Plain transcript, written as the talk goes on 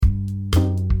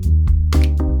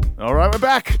All right, we're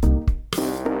back.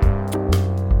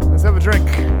 Let's have a drink.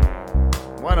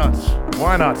 Why not?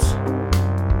 Why not?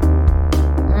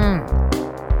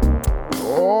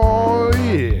 Oh,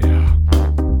 yeah.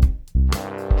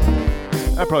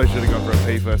 I probably should have gone for a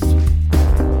pee first.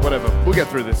 Whatever. We'll get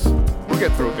through this. We'll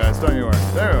get through it, guys. Don't you worry.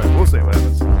 Anyway, we'll see what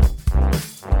happens.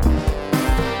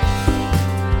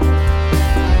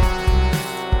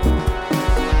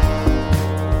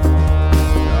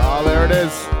 Oh, there it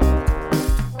is.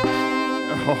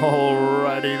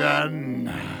 Alrighty then.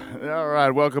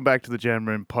 Alright, welcome back to the Jam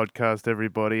Room Podcast,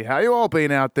 everybody. How you all been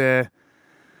out there?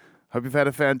 Hope you've had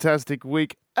a fantastic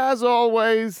week. As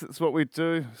always, that's what we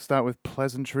do. Start with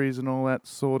pleasantries and all that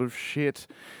sort of shit.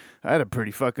 I had a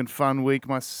pretty fucking fun week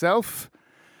myself.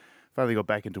 Finally got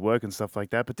back into work and stuff like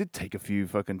that, but did take a few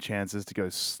fucking chances to go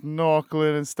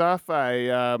snorkeling and stuff. I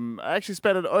actually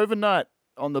spent an overnight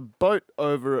on the boat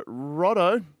over at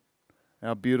Rotto,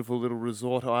 our beautiful little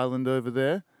resort island over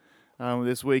there.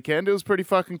 This weekend, it was pretty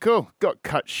fucking cool. Got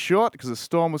cut short because a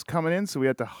storm was coming in, so we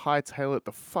had to hightail it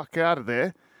the fuck out of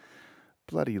there.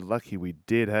 Bloody lucky we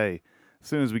did, hey. As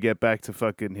soon as we get back to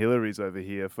fucking Hillary's over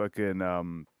here,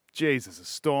 fucking, Jesus, a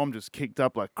storm just kicked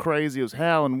up like crazy. It was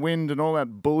howling wind and all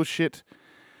that bullshit.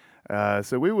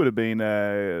 So we would have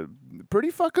been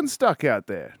pretty fucking stuck out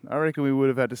there. I reckon we would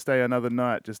have had to stay another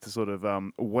night just to sort of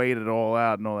wait it all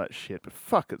out and all that shit. But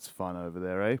fuck, it's fun over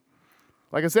there, eh?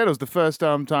 Like I said, it was the first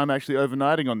time actually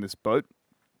overnighting on this boat.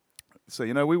 So,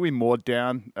 you know, we moored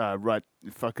down right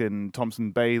fucking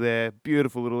Thompson Bay there.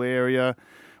 Beautiful little area.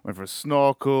 Went for a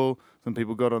snorkel. Some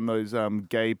people got on those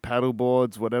gay paddle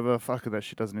boards, whatever. Fuck, that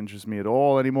shit doesn't interest me at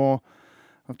all anymore.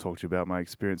 I've talked to you about my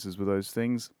experiences with those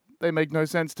things. They make no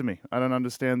sense to me. I don't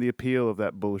understand the appeal of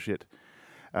that bullshit.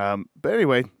 But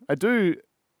anyway, I do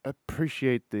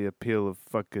appreciate the appeal of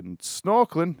fucking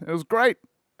snorkeling. It was great.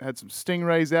 Had some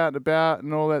stingrays out and about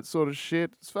and all that sort of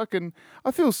shit. It's fucking... I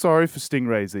feel sorry for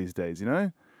stingrays these days, you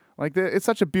know? Like, it's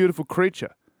such a beautiful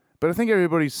creature. But I think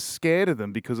everybody's scared of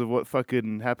them because of what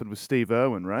fucking happened with Steve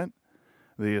Irwin, right?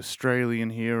 The Australian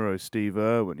hero, Steve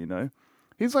Irwin, you know?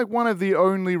 He's like one of the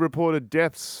only reported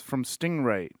deaths from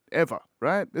stingray ever,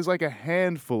 right? There's like a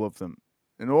handful of them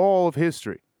in all of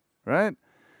history, right?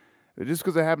 Just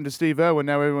because it happened to Steve Irwin,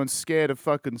 now everyone's scared of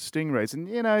fucking stingrays. And,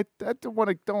 you know, I don't want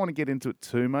to get into it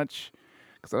too much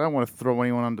because I don't want to throw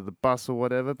anyone under the bus or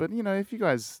whatever. But, you know, if you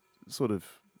guys sort of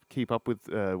keep up with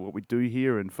what we do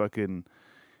here and fucking,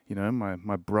 you know,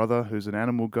 my brother who's an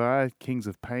animal guy, Kings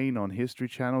of Pain on History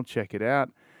Channel, check it out.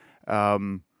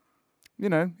 You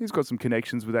know, he's got some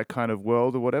connections with that kind of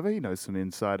world or whatever. He knows some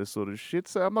insider sort of shit.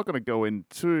 So I'm not going to go in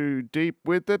too deep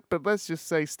with it. But let's just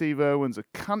say Steve Irwin's a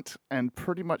cunt and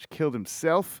pretty much killed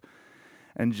himself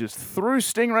and just threw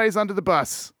stingrays under the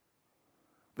bus.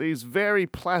 These very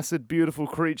placid, beautiful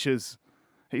creatures.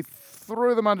 He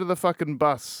threw them under the fucking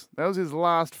bus. That was his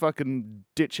last fucking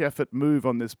ditch effort move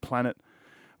on this planet.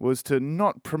 Was to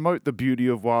not promote the beauty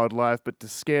of wildlife, but to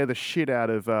scare the shit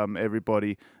out of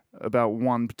everybody about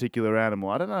one particular animal.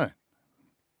 I don't know.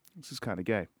 This is kind of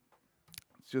gay.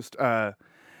 It just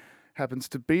happens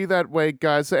to be that way,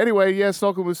 guys. So anyway, yeah,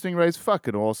 snorkeling with stingrays,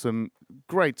 fucking awesome.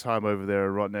 Great time over there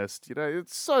at Rottnest. You know,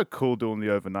 it's so cool doing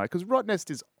the overnight because Rottnest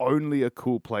is only a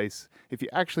cool place if you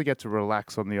actually get to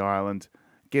relax on the island,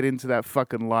 get into that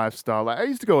fucking lifestyle. Like, I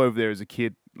used to go over there as a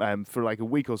kid for like a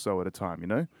week or so at a time, you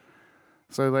know?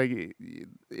 So, like,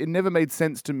 it never made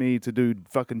sense to me to do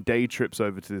fucking day trips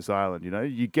over to this island, you know?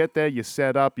 You get there, you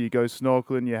set up, you go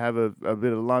snorkeling, you have a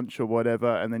bit of lunch or whatever,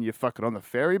 and then you're fucking on the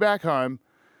ferry back home.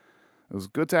 It was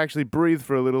good to actually breathe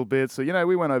for a little bit. So, you know,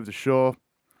 we went over to shore.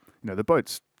 You know, the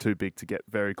boat's too big to get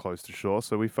very close to shore,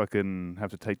 so we fucking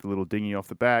have to take the little dinghy off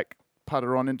the back,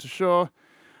 putter on into shore,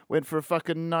 went for a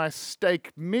fucking nice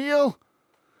steak meal.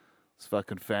 It's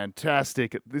fucking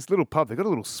fantastic. At this little pub, they got a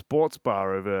little sports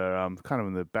bar over kind of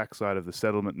on the backside of the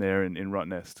settlement there in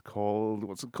Rottnest called,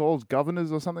 what's it called?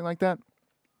 Governors or something like that.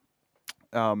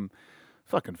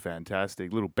 Fucking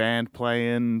fantastic. Little band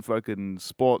playing, fucking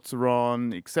sports are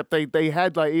on, except they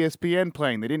had like ESPN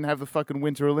playing. They didn't have the fucking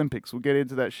Winter Olympics. We'll get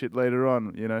into that shit later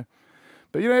on, you know.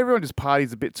 But, you know, everyone just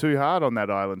parties a bit too hard on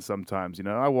that island sometimes, you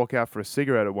know. I walk out for a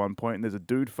cigarette at one point and there's a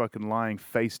dude fucking lying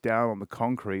face down on the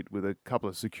concrete with a couple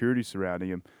of security surrounding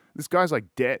him. This guy's like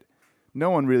dead.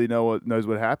 No one really knows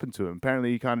what happened to him.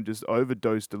 Apparently he kind of just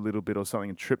overdosed a little bit or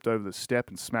something and tripped over the step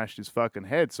and smashed his fucking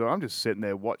head. So I'm just sitting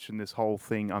there watching this whole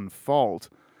thing unfold.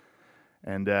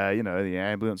 And, you know, the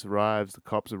ambulance arrives, the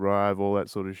cops arrive, all that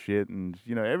sort of shit. And,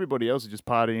 you know, everybody else is just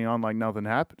partying on like nothing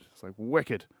happened. It's like,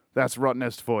 wicked. That's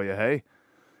Rottnest for you, hey?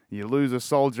 You lose a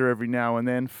soldier every now and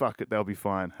then, fuck it, they'll be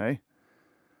fine, hey?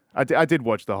 I did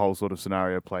watch the whole sort of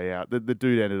scenario play out. The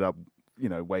dude ended up,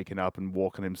 waking up and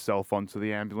walking himself onto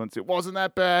the ambulance. It wasn't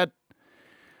that bad.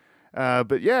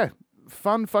 But yeah,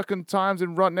 fun fucking times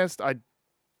in Rottnest. I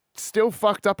still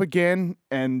fucked up again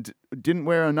and didn't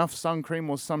wear enough sun cream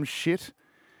or some shit.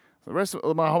 The rest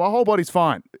of my whole body's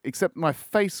fine, except my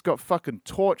face got fucking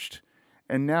torched,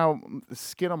 and now the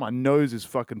skin on my nose is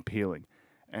fucking peeling.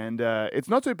 And it's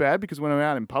not too bad because when I'm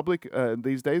out in public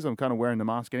these days, I'm kind of wearing the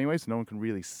mask anyway, so no one can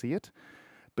really see it.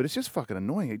 But it's just fucking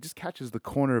annoying. It just catches the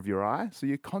corner of your eye, so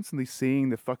you're constantly seeing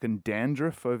the fucking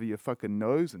dandruff over your fucking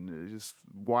nose and just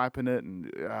wiping it, and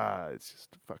it's just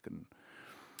fucking...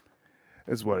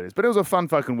 It's what it is. But it was a fun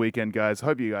fucking weekend, guys.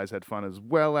 Hope you guys had fun as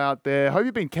well out there. Hope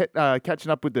you've been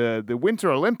catching up with the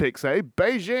Winter Olympics, eh?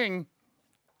 Beijing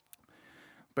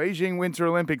Winter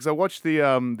Olympics. I watched the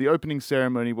opening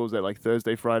ceremony. What was that, like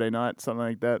Thursday, Friday night, something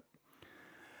like that?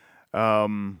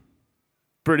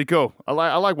 Pretty cool. I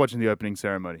like watching the opening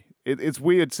ceremony. It's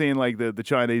weird seeing like the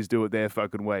Chinese do it their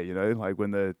fucking way, like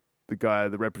when the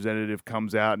representative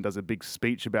comes out and does a big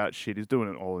speech about shit. He's doing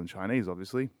it all in Chinese,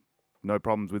 obviously. No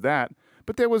problems with that.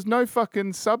 But there was no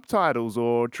fucking subtitles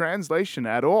or translation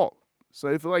at all.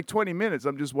 So for like 20 minutes,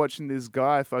 I'm just watching this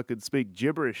guy fucking speak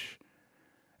gibberish.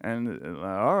 And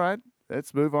all right,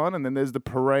 let's move on. And then there's the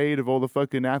parade of all the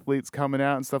fucking athletes coming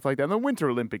out and stuff like that. And the Winter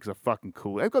Olympics are fucking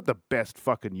cool. They've got the best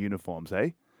fucking uniforms,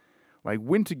 eh? Like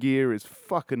winter gear is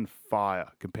fucking fire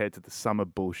compared to the summer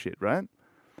bullshit, right?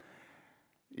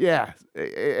 Yeah,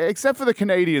 except for the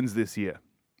Canadians this year.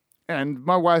 And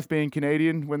my wife being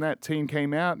Canadian, when that team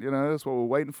came out, that's what we're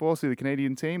waiting for. See the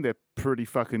Canadian team, they're pretty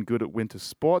fucking good at winter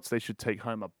sports. They should take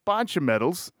home a bunch of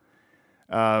medals.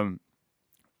 But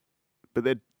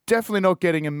they're definitely not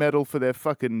getting a medal for their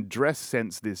fucking dress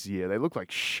sense this year. They look like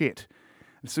shit.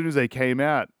 As soon as they came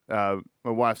out, my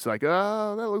wife's like,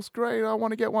 oh, that looks great. I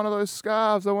want to get one of those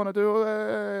scarves. I want to do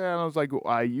that. And I was like,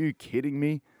 are you kidding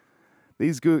me?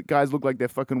 These guys look like they're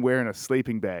fucking wearing a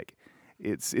sleeping bag.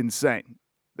 It's insane.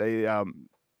 They,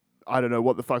 I don't know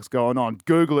what the fuck's going on.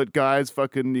 Google it, guys.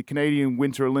 Fucking the Canadian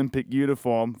Winter Olympic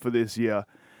uniform for this year.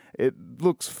 It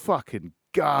looks fucking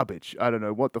garbage. I don't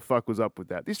know what the fuck was up with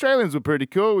that. The Australians were pretty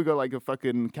cool. We got like a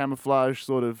fucking camouflage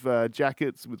sort of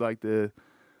jackets with like the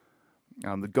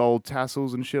gold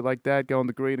tassels and shit like that. Going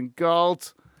the green and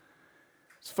gold.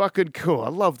 It's fucking cool. I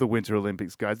love the Winter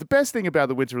Olympics, guys. The best thing about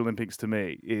the Winter Olympics to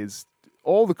me is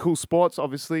all the cool sports,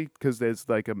 obviously, because there's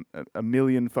like a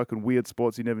million fucking weird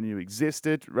sports you never knew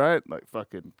existed, right? Like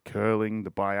fucking curling,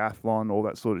 the biathlon, all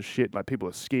that sort of shit. Like people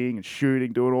are skiing and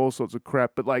shooting, doing all sorts of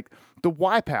crap. But like the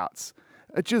wipeouts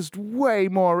are just way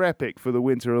more epic for the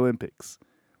Winter Olympics.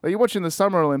 Like you're watching the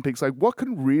Summer Olympics, like what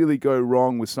can really go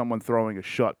wrong with someone throwing a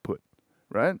shot put,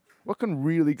 right? What can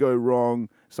really go wrong,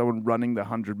 someone running the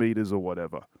 100 meters or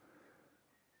whatever?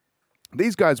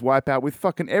 These guys wipe out with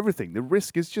fucking everything. The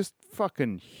risk is just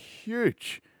fucking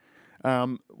huge.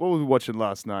 What were we watching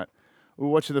last night? We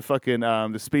were watching the fucking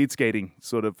the speed skating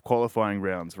sort of qualifying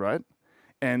rounds, right?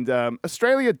 And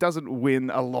Australia doesn't win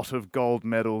a lot of gold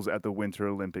medals at the Winter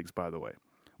Olympics, by the way.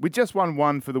 We just won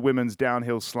one for the women's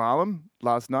downhill slalom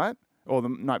last night, or the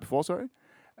night before, sorry.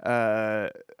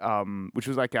 Which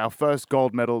was like our first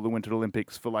gold medal at the Winter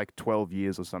Olympics for like 12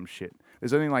 years or some shit.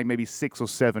 There's only like maybe 6 or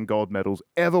 7 gold medals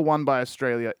ever won by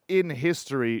Australia in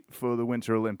history for the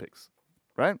Winter Olympics,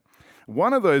 right?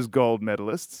 One of those gold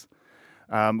medalists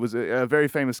was a very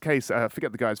famous case. I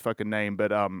forget the guy's fucking name,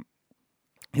 but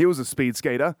he was a speed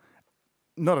skater,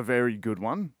 not a very good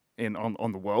one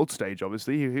on the world stage,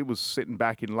 obviously. He was sitting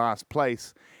back in last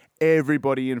place.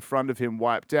 Everybody in front of him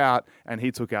wiped out, and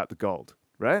he took out the gold.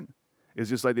 Right? It was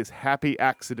just like this happy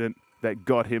accident that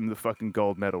got him the fucking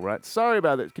gold medal, right? Sorry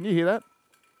about that. Can you hear that?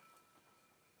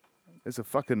 There's a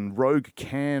fucking rogue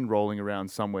can rolling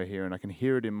around somewhere here, and I can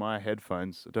hear it in my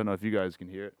headphones. I don't know if you guys can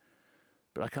hear it,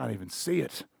 but I can't even see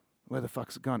it. Where the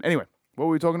fuck's it gone? Anyway, what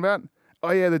were we talking about?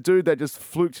 Oh, yeah, the dude that just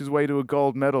fluked his way to a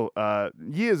gold medal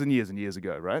years and years and years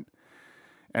ago, right?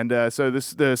 And so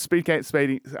the speed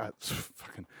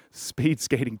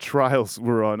skating trials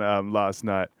were on last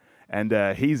night.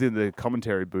 And he's in the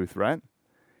commentary booth, right?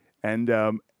 And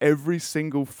every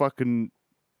single fucking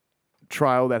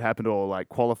trial that happened, or like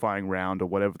qualifying round or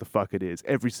whatever the fuck it is,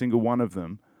 every single one of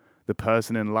them, the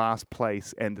person in last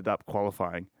place ended up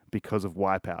qualifying because of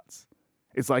wipeouts.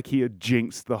 It's like he had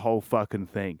jinxed the whole fucking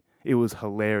thing. It was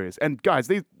hilarious. And guys,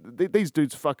 these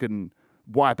dudes fucking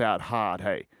wipe out hard,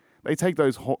 hey? They take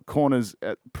those corners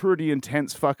at pretty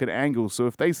intense fucking angles, so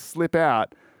if they slip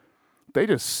out, they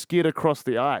just skid across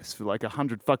the ice for like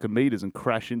 100 fucking meters and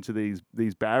crash into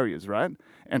these barriers, right?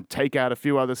 And take out a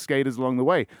few other skaters along the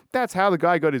way. That's how the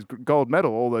guy got his gold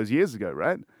medal all those years ago,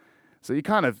 right? So you're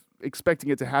kind of expecting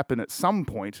it to happen at some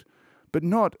point, but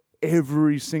not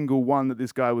every single one that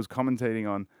this guy was commentating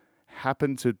on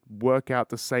happened to work out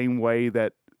the same way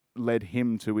that led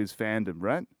him to his fandom,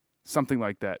 right? Something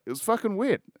like that. It was fucking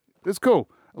weird. It's cool.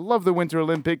 I love the Winter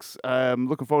Olympics.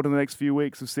 Looking forward to the next few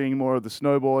weeks of seeing more of the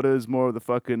snowboarders, more of the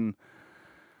fucking...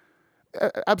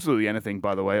 absolutely anything,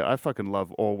 by the way. I fucking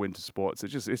love all winter sports.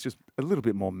 It's just a little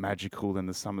bit more magical than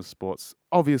the summer sports.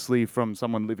 Obviously, from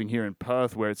someone living here in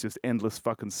Perth, where it's just endless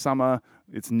fucking summer,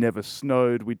 it's never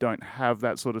snowed, we don't have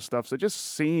that sort of stuff. So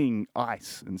just seeing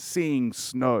ice and seeing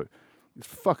snow is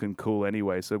fucking cool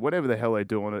anyway. So whatever the hell they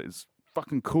do on it is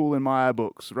fucking cool in my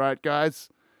books, right, guys?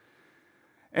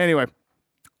 Anyway,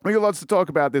 we got lots to talk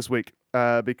about this week.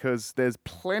 Because there's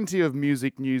plenty of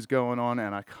music news going on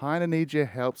and I kind of need your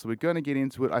help. So we're going to get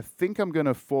into it. I think I'm going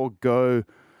to forego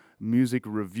music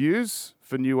reviews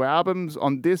for new albums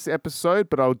on this episode,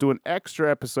 but I'll do an extra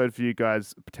episode for you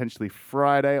guys potentially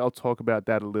Friday. I'll talk about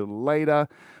that a little later.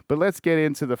 But let's get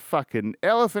into the fucking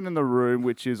elephant in the room,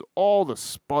 which is all the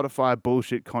Spotify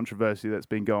bullshit controversy that's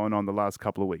been going on the last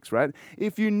couple of weeks, right?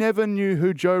 If you never knew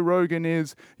who Joe Rogan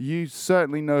is, you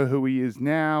certainly know who he is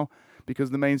now,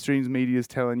 because the mainstream media is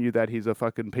telling you that he's a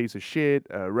fucking piece of shit,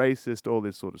 a racist, all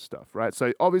this sort of stuff, right?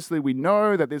 So obviously we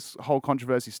know that this whole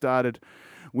controversy started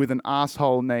with an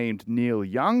asshole named Neil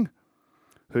Young,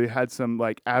 who had some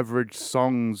like average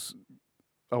songs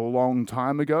a long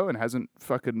time ago and hasn't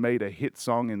fucking made a hit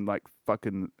song in like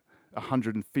fucking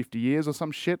 150 years or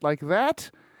some shit like that.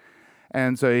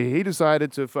 And so he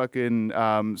decided to fucking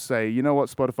say, you know what,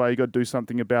 Spotify, you got to do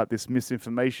something about this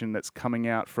misinformation that's coming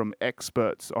out from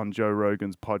experts on Joe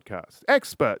Rogan's podcast.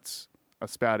 Experts are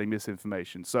spouting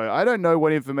misinformation. So I don't know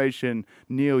what information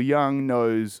Neil Young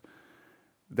knows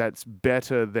that's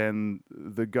better than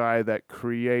the guy that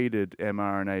created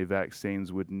mRNA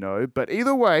vaccines would know. But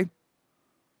either way,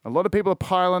 a lot of people are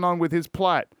piling on with his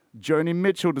plight. Joni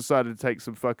Mitchell decided to take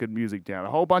some fucking music down.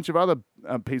 A whole bunch of other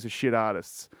piece of shit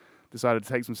artists decided to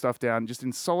take some stuff down just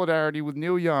in solidarity with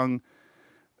Neil Young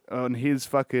on his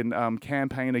fucking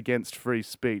campaign against free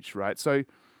speech, right? So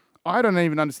I don't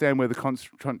even understand where the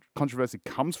controversy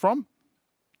comes from,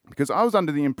 because I was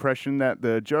under the impression that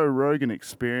the Joe Rogan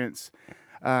Experience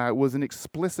was an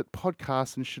explicit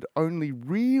podcast and should only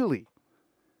really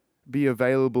be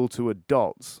available to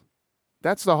adults.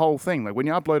 That's the whole thing. Like when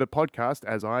you upload a podcast,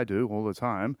 as I do all the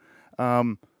time,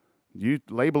 you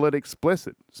label it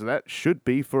explicit. So that should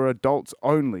be for adults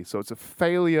only. So it's a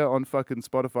failure on fucking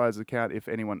Spotify's account if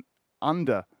anyone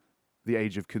under the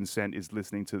age of consent is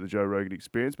listening to the Joe Rogan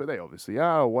Experience, but they obviously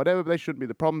are or whatever. But they shouldn't be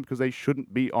the problem because they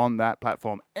shouldn't be on that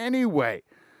platform anyway.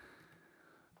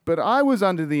 But I was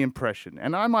under the impression,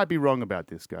 and I might be wrong about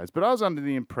this, guys, but I was under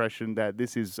the impression that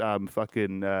this is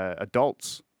fucking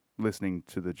adults listening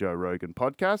to the Joe Rogan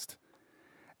podcast.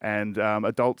 And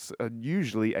adults are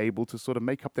usually able to sort of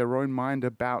make up their own mind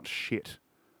about shit,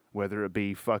 whether it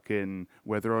be fucking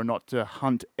whether or not to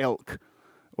hunt elk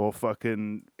or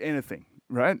fucking anything,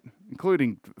 right?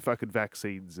 Including fucking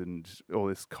vaccines and all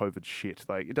this COVID shit.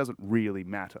 Like, it doesn't really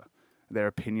matter. Their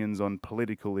opinions on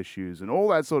political issues and all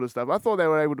that sort of stuff. I thought they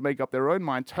were able to make up their own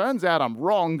mind. Turns out I'm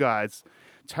wrong, guys.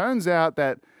 Turns out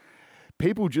that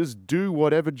people just do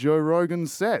whatever Joe Rogan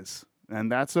says,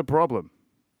 and that's a problem.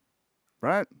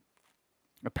 Right?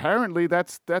 Apparently,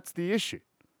 that's the issue.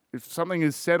 If something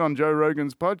is said on Joe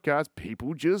Rogan's podcast,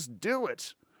 people just do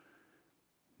it.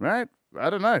 Right?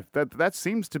 I don't know. That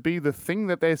seems to be the thing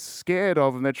that they're scared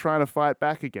of and they're trying to fight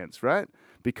back against, right?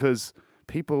 Because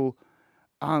people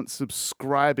aren't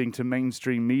subscribing to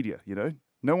mainstream media, you know?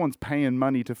 No one's paying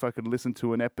money to fucking listen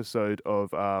to an episode of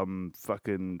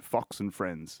fucking Fox and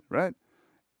Friends, right?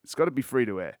 It's got to be free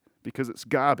to air because it's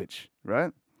garbage,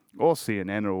 right? Or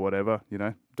CNN or whatever, you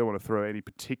know. Don't want to throw any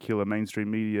particular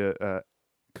mainstream media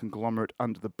conglomerate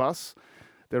under the bus.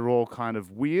 They're all kind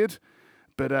of weird.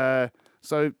 But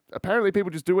so apparently people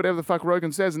just do whatever the fuck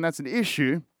Rogan says, and that's an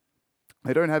issue.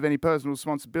 They don't have any personal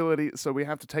responsibility, so we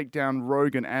have to take down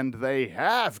Rogan, and they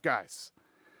have, guys.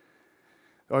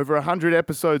 Over 100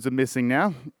 episodes are missing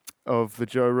now of the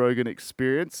Joe Rogan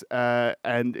Experience,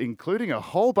 and including a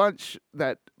whole bunch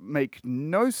that make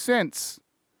no sense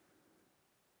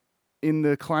in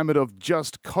the climate of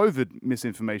just COVID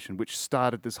misinformation, which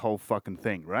started this whole fucking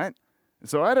thing, right?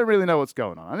 So I don't really know what's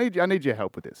going on. I need your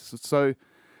help with this. So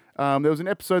there was an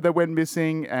episode that went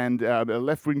missing, and a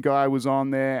left-wing guy was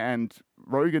on there, and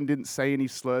Rogan didn't say any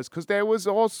slurs, because there was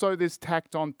also this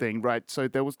tacked-on thing, right? So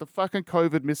there was the fucking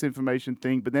COVID misinformation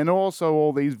thing, but then also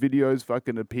all these videos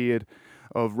fucking appeared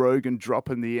of Rogan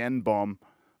dropping the N-bomb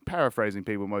paraphrasing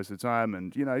people most of the time,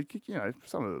 and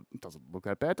some of it doesn't look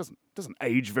that bad. Doesn't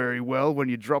age very well when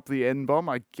you drop the N-bomb,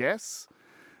 I guess,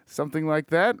 something like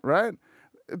that, right?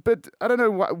 But I don't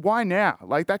know why now.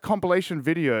 Like that compilation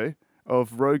video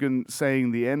of Rogan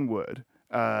saying the N-word,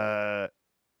 that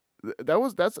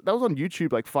was on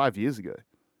YouTube like 5 years ago.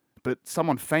 But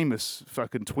someone famous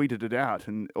fucking tweeted it out,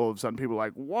 and all of a sudden people are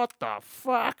like, what the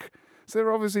fuck? So there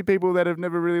are obviously people that have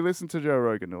never really listened to Joe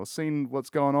Rogan or seen what's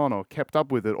going on or kept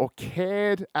up with it or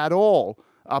cared at all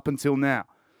up until now.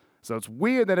 So it's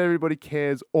weird that everybody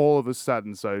cares all of a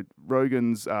sudden. So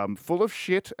Rogan's full of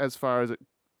shit as far as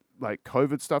like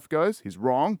COVID stuff goes. He's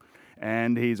wrong,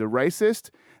 and he's a racist.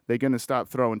 They're going to start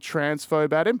throwing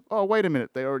transphobe at him. Oh, wait a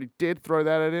minute. They already did throw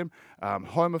that at him.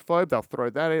 Homophobe, they'll throw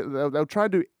that at him. They'll try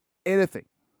and do anything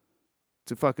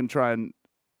to fucking try and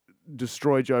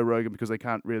destroy Joe Rogan because they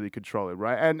can't really control him,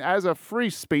 right? And as a free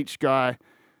speech guy,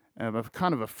 I'm a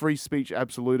kind of a free speech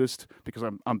absolutist because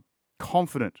I'm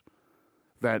confident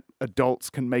that adults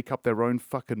can make up their own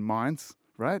fucking minds,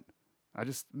 right?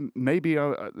 Maybe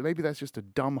that's just a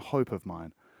dumb hope of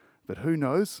mine, but who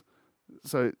knows?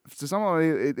 So to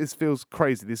someone, this feels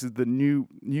crazy. This is the new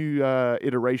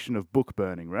iteration of book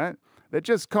burning, right? They're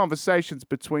just conversations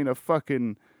between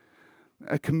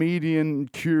a comedian,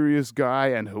 curious guy,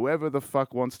 and whoever the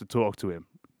fuck wants to talk to him.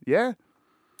 Yeah?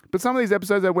 But some of these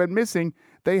episodes that went missing,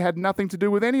 they had nothing to do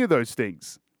with any of those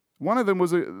things. One of them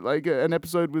was an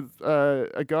episode with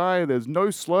a guy. There's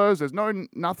no slurs. There's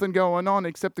nothing going on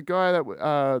except the guy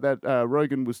that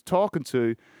Rogan was talking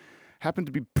to happened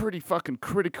to be pretty fucking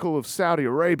critical of Saudi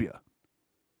Arabia.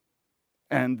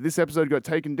 And this episode got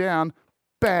taken down.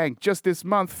 Bang! Just this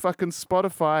month, fucking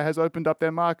Spotify has opened up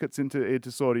their markets into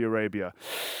Saudi Arabia.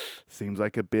 Seems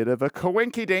like a bit of a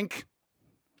coinky-dink.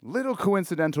 Little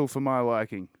coincidental for my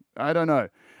liking. I don't know.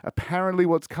 Apparently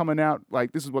what's coming out,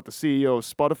 like this is what the CEO of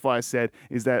Spotify said,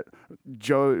 is that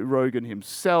Joe Rogan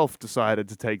himself decided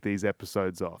to take these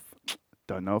episodes off.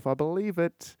 Don't know if I believe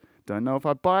it. Don't know if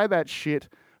I buy that shit.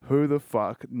 Who the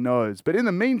fuck knows? But in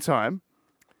the meantime,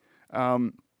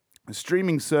 the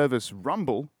streaming service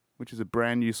Rumble, which is a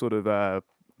brand new sort of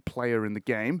player in the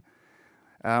game,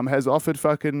 has offered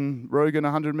fucking Rogan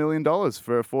 $100 million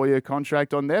for a 4-year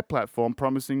contract on their platform,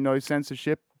 promising no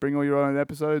censorship, bring all your own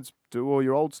episodes, do all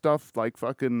your old stuff, like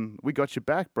fucking, we got your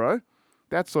back, bro.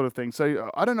 That sort of thing. So,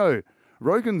 I don't know.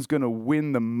 Rogan's going to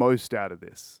win the most out of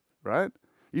this, right?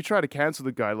 You try to cancel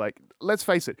the guy, like, let's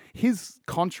face it, his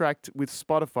contract with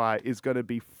Spotify is going to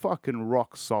be fucking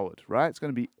rock solid, right? It's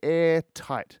going to be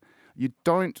airtight. You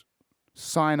don't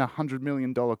sign a $100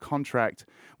 million contract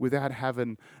without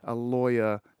having a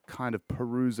lawyer kind of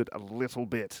peruse it a little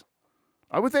bit.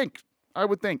 I would think.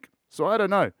 So I don't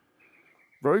know.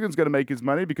 Rogan's going to make his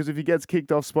money because if he gets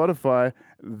kicked off Spotify,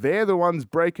 they're the ones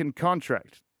breaking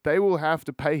contract. They will have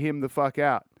to pay him the fuck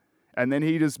out. And then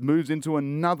he just moves into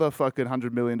another fucking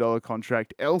 $100 million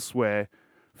contract elsewhere.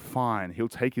 Fine. He'll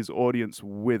take his audience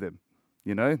with him.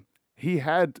 You know? He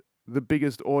had the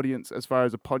biggest audience as far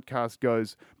as a podcast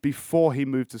goes before he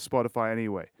moved to Spotify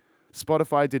anyway.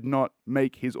 Spotify did not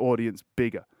make his audience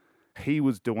bigger. He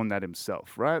was doing that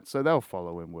himself, right? So they'll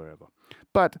follow him wherever.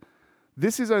 But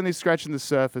this is only scratching the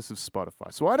surface of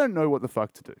Spotify. So I don't know what the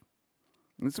fuck to do.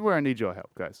 And this is where I need your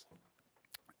help, guys.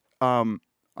 I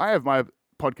have my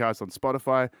podcast on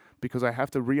Spotify because I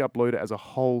have to re-upload it as a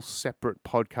whole separate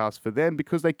podcast for them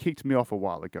because they kicked me off a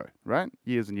while ago, right?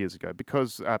 Years and years ago.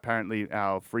 Because apparently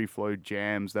our free flow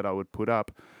jams that I would put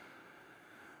up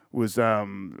was,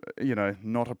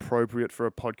 not appropriate for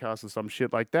a podcast or some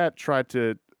shit like that. Tried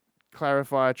to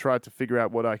clarify, tried to figure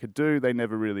out what I could do. They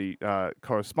never really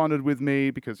corresponded with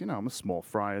me because, I'm a small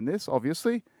fry in this,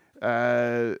 obviously.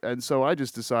 And so I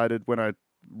just decided when I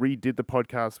redid the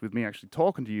podcast with me actually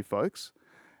talking to you folks,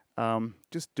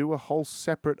 just do a whole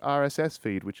separate RSS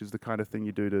feed, which is the kind of thing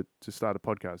you do to start a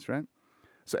podcast, right?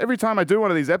 So every time I do one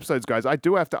of these episodes, guys, I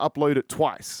do have to upload it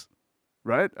twice,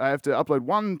 right? I have to upload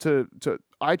one to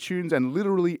iTunes and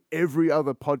literally every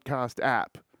other podcast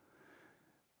app.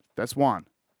 That's one.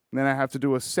 And then I have to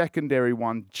do a secondary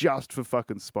one just for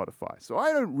fucking Spotify. So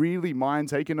I don't really mind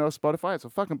taking it off Spotify. It's a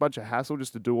fucking bunch of hassle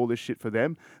just to do all this shit for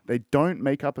them. They don't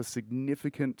make up a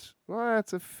significant,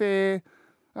 it's a fair,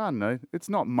 I don't know, it's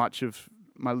not much of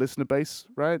my listener base,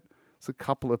 right? It's a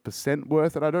couple of %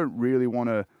 worth, and I don't really want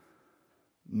to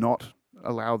not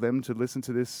allow them to listen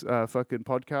to this fucking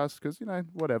podcast because,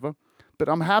 whatever. But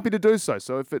I'm happy to do so.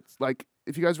 So if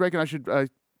you guys reckon I should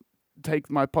take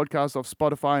my podcast off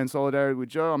Spotify in solidarity with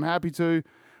Joe, I'm happy to.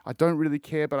 I don't really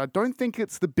care, but I don't think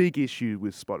it's the big issue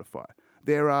with Spotify.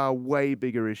 There are way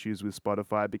bigger issues with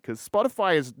Spotify because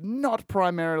Spotify is not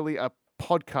primarily a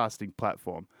podcasting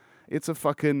platform. It's a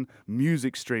fucking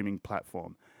music streaming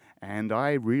platform. And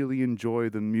I really enjoy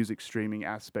the music streaming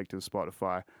aspect of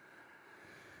Spotify.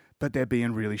 But they're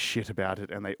being really shit about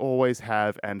it, and they always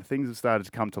have, and things have started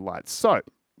to come to light. So,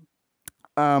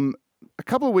 a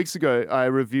couple of weeks ago, I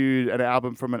reviewed an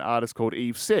album from an artist called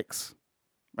Eve 6,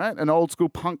 right? An old school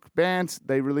punk band.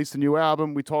 They released a new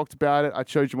album. We talked about it. I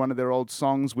showed you one of their old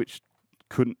songs, which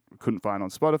couldn't find on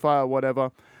Spotify or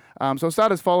whatever. So I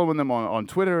started following them on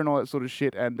Twitter and all that sort of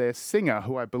shit. And their singer,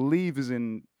 who I believe is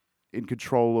in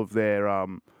control of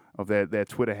their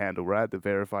Twitter handle, right? The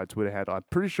verified Twitter handle. I'm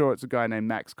pretty sure it's a guy named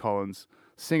Max Collins,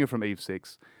 singer from Eve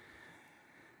 6.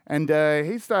 And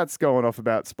he starts going off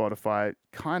about Spotify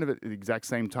kind of at the exact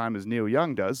same time as Neil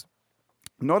Young does.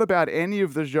 Not about any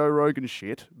of the Joe Rogan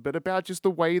shit, but about just the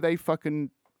way they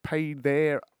fucking pay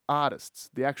their artists,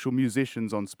 the actual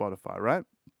musicians on Spotify, right?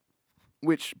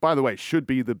 Which, by the way, should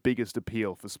be the biggest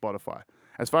appeal for Spotify.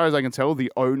 As far as I can tell,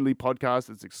 the only podcast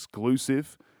that's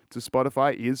exclusive to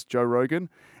Spotify is Joe Rogan,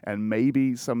 and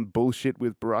maybe some bullshit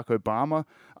with Barack Obama.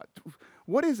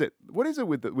 What is it? What is it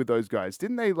with those guys?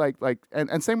 Didn't they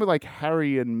and same with like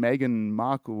Harry and Meghan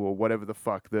Markle or whatever the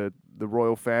fuck, the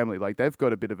royal family, like they've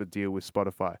got a bit of a deal with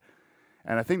Spotify.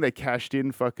 And I think they cashed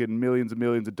in fucking millions and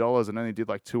millions of dollars and only did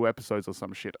like 2 episodes or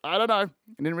some shit. I don't know. I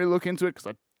didn't really look into it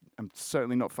because I'm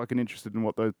certainly not fucking interested in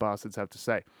what those bastards have to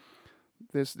say.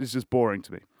 This is just boring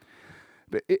to me.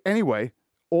 But anyway,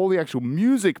 all the actual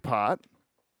music part,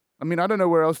 I mean, I don't know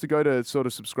where else to go to sort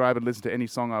of subscribe and listen to any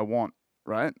song I want,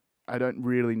 right? I don't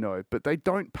really know. But they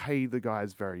don't pay the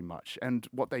guys very much. And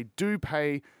what they do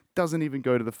pay doesn't even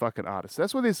go to the fucking artist.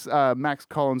 That's what this Max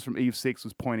Collins from Eve 6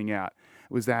 was pointing out,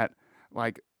 was that,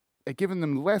 like, they're giving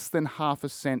them less than half a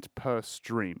cent per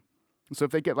stream. So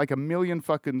if they get like 1 million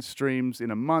fucking streams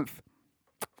in a month,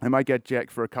 they might get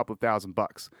checked for a couple of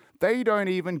 $1,000. They don't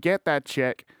even get that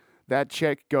check. That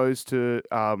check goes to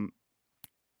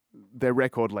their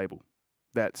record label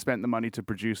that spent the money to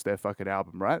produce their fucking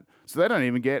album, right? So they don't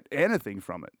even get anything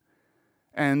from it.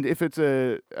 And if it's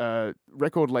a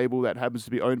record label that happens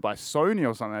to be owned by Sony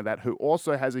or something like that, who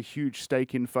also has a huge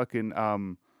stake in fucking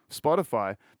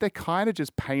Spotify, they're kind of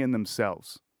just paying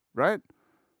themselves, right?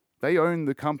 They own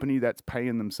the company that's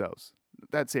paying themselves.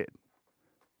 That's it.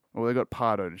 Well, they got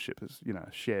part ownership as,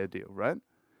 a share deal, right?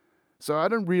 So I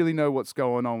don't really know what's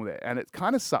going on with it. And it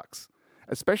kind of sucks,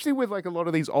 especially with like a lot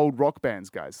of these old rock bands,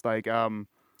 guys. Like,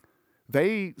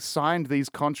 they signed these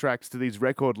contracts to these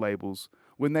record labels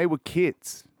when they were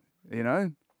kids, They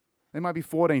might be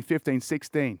 14, 15,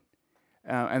 16.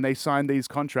 And they signed these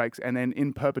contracts, and then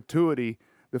in perpetuity,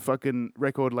 the fucking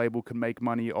record label can make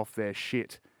money off their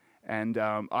shit. And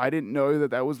I didn't know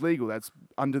that was legal. That's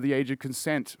under the age of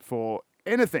consent for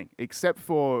anything except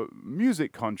for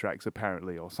music contracts,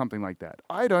 apparently, or something like that.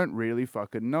 I don't really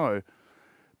fucking know.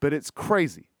 But it's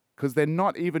crazy because they're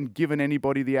not even giving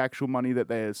anybody the actual money that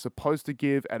they're supposed to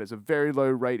give, and it's a very low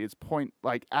rate. It's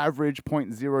average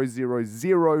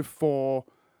 0.0004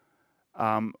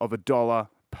 of a dollar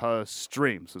per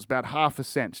stream. So it's about half a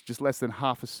cent, just less than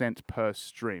half a cent per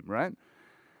stream, right?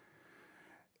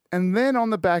 And then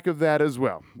on the back of that as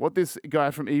well, what this guy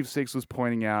from Eve 6 was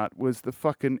pointing out was the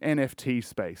fucking NFT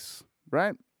space,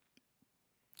 right?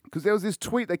 Because there was this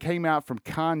tweet that came out from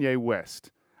Kanye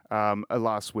West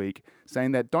last week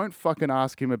saying that don't fucking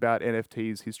ask him about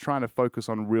NFTs. He's trying to focus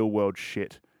on real world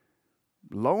shit.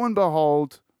 Lo and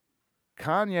behold,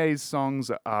 Kanye's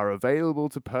songs are available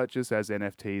to purchase as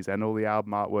NFTs, and all the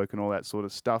album artwork and all that sort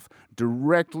of stuff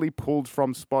directly pulled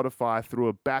from Spotify through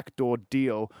a backdoor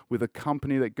deal with a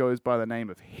company that goes by the name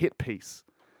of Hitpiece.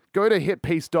 Go to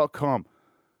hitpiece.com.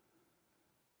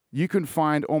 You can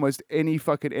find almost any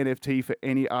fucking NFT for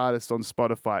any artist on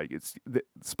Spotify.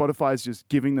 Spotify's just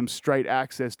giving them straight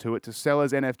access to it to sell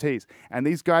as NFTs. And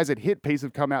these guys at Hitpiece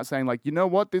have come out saying, like, you know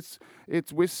what,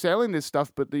 we're selling this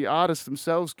stuff, but the artists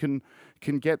themselves can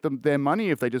get them their money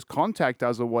if they just contact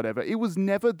us or whatever. It was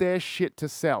never their shit to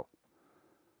sell.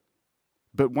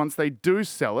 But once they do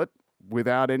sell it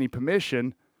without any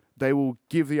permission, they will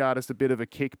give the artist a bit of a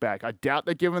kickback. I doubt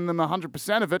they're giving them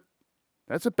 100% of it.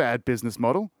 That's a bad business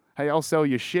model. Hey, I'll sell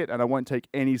your shit and I won't take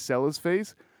any seller's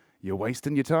fees. You're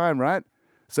wasting your time, right?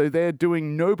 So they're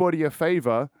doing nobody a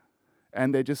favor,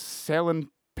 and they're just selling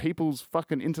people's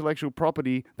fucking intellectual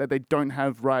property that they don't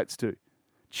have rights to.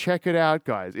 Check it out,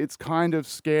 guys. It's kind of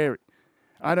scary.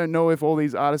 I don't know if all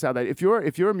these artists out there, if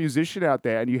you're a musician out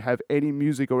there and you have any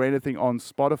music or anything on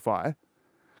Spotify,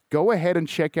 go ahead and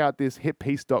check out this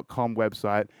hitpiece.com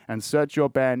website and search your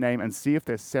band name and see if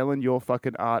they're selling your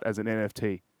fucking art as an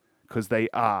NFT. Because they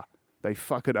are. They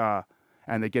fucking are.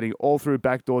 And they're getting all through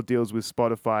backdoor deals with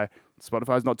Spotify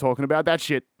Spotify's not talking about that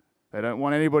shit. They don't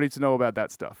want anybody to know about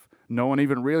that stuff. No one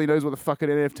even really knows what the fucking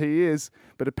NFT is,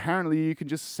 but apparently you can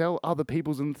just sell other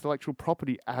people's intellectual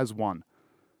property as one.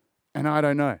 And I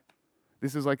don't know.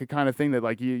 This is like a kind of thing that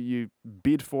like you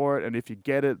bid for it, and if you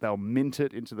get it, they'll mint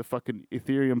it into the fucking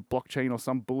Ethereum blockchain or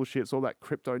some bullshit. It's all that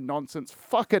crypto nonsense.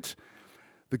 Fuck it.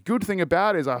 The good thing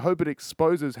about it is I hope it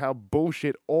exposes how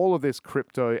bullshit all of this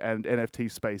crypto and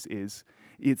NFT space is.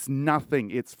 It's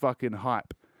nothing. It's fucking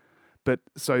hype. But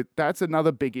so that's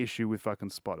another big issue with fucking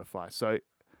Spotify. So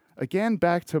again,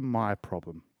 back to my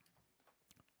problem.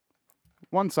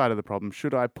 One side of the problem,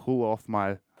 should I pull off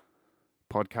my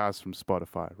podcast from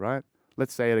Spotify, right?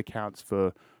 Let's say it accounts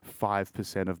for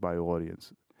 5% of my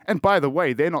audience. And by the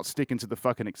way, they're not sticking to the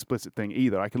fucking explicit thing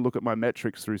either. I can look at my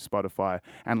metrics through Spotify,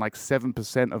 and like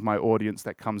 7% of my audience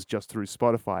that comes just through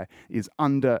Spotify is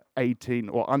under 18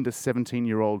 or under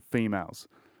 17-year-old females.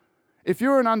 If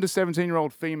you're an under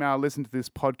 17-year-old female listening to this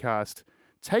podcast,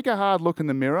 take a hard look in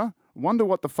the mirror, wonder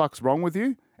what the fuck's wrong with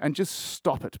you, and just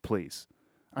stop it, please.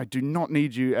 I do not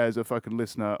need you as a fucking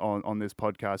listener on this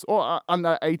podcast, or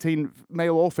under 18,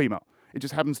 male or female. It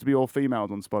just happens to be all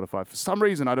females on Spotify. For some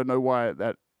reason, I don't know why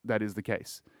that is the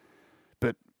case.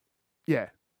 But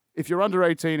yeah, if you're under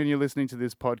 18 and you're listening to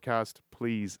this podcast,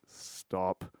 please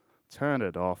stop. Turn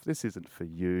it off. This isn't for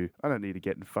you. I don't need to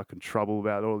get in fucking trouble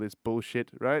about all this bullshit,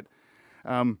 right?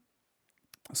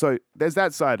 So there's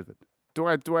that side of it. Do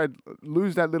I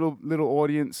lose that little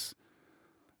audience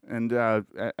and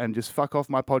just fuck off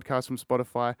my podcast from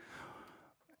Spotify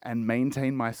and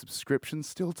maintain my subscription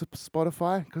still to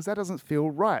Spotify? Because that doesn't feel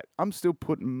right. I'm still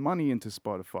putting money into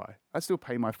Spotify. I still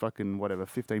pay my fucking whatever,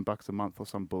 $15 a month or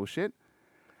some bullshit.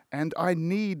 And I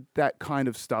need that kind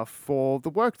of stuff for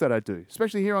the work that I do,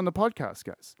 especially here on the podcast,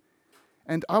 guys.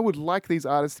 And I would like these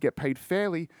artists to get paid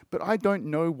fairly, but I don't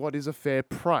know what is a fair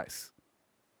price.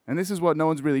 And this is what no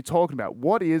one's really talking about.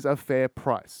 What is a fair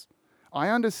price? I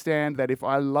understand that if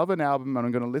I love an album and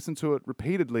I'm going to listen to it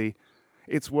repeatedly,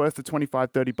 it's worth the $25,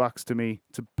 $30 to me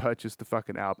to purchase the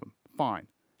fucking album. Fine.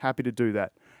 Happy to do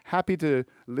that. Happy to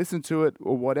listen to it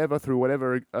or whatever through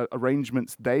whatever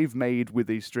arrangements they've made with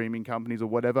these streaming companies or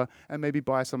whatever, and maybe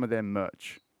buy some of their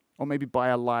merch or maybe buy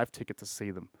a live ticket to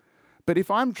see them. But if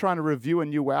I'm trying to review a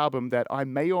new album that I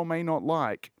may or may not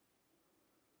like,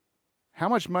 how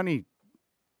much money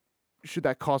should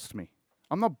that cost me?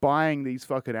 I'm not buying these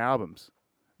fucking albums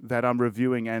that I'm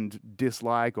reviewing and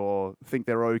dislike or think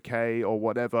they're okay or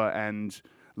whatever and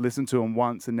listen to them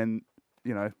once and then,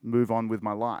 move on with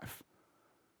my life.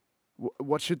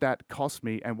 What should that cost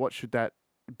me and what should that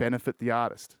benefit the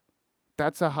artist?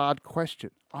 That's a hard question.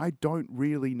 I don't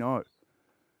really know.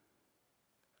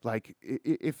 Like,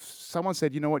 if someone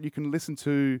said, you know what, you can listen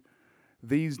to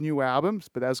these new albums,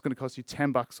 but that's going to cost you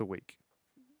 $10 a week.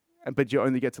 But you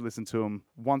only get to listen to them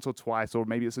once or twice, or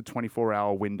maybe it's a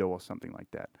 24-hour window or something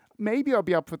like that. Maybe I'll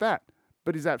be up for that.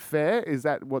 But is that fair? Is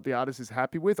that what the artist is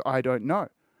happy with? I don't know.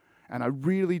 And I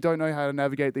really don't know how to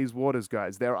navigate these waters,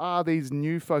 guys. There are these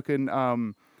new fucking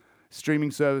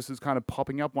streaming services kind of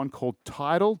popping up, one called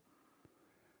Tidal.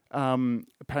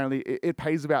 Apparently, it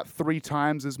pays about 3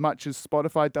 times as much as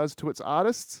Spotify does to its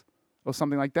artists, or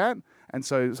something like that. And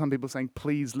so some people are saying,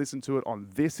 please listen to it on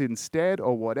this instead,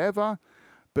 or whatever.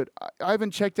 But I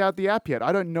haven't checked out the app yet.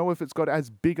 I don't know if it's got as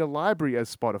big a library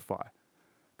as Spotify.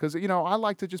 Because, I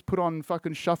like to just put on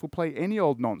fucking shuffle play any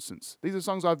old nonsense. These are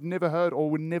songs I've never heard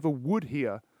or never would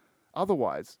hear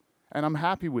otherwise. And I'm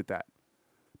happy with that.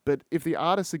 But if the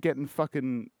artists are getting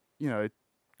fucking,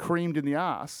 creamed in the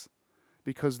ass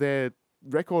because their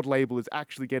record label is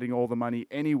actually getting all the money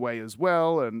anyway as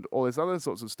well and all this other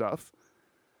sorts of stuff,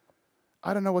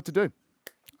 I don't know what to do.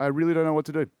 I really don't know what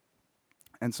to do.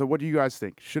 And so what do you guys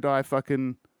think? Should I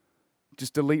fucking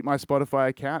just delete my Spotify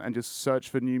account and just search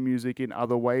for new music in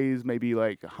other ways? Maybe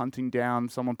like hunting down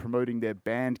someone promoting their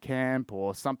Bandcamp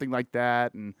or something like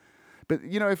that. But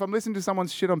if I'm listening to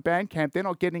someone's shit on Bandcamp, they're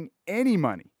not getting any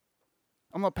money.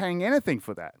 I'm not paying anything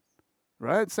for that,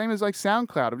 right? Same as like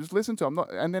SoundCloud. I'm just listening to it.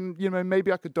 And then,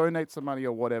 maybe I could donate some money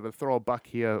or whatever, throw a buck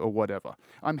here or whatever.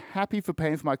 I'm happy for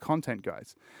paying for my content,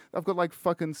 guys. I've got like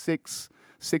fucking six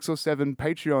or 7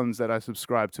 Patreons that I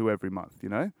subscribe to every month,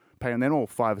 paying them all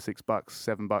 $5 or $6,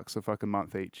 $7 a fucking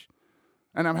month each.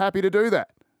 And I'm happy to do that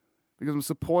because I'm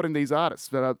supporting these artists.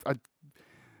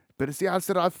 But it's the artists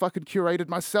that I've fucking curated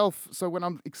myself. So when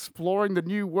I'm exploring the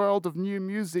new world of new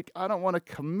music, I don't want to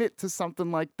commit to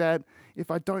something like that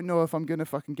if I don't know if I'm going to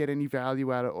fucking get any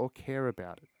value out of it or care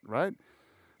about it, right?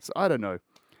 So I don't know.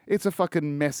 It's a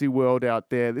fucking messy world out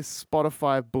there. This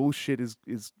Spotify bullshit is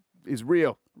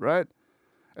real, right?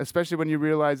 Especially when you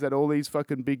realize that all these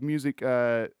fucking big music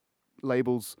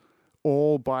labels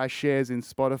all buy shares in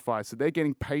Spotify. So they're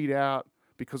getting paid out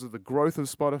because of the growth of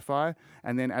Spotify.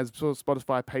 And then as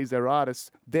Spotify pays their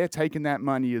artists, they're taking that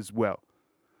money as well.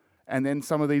 And then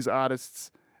some of these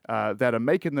artists that are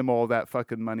making them all that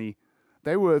fucking money,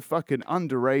 they were fucking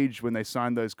underage when they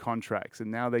signed those contracts.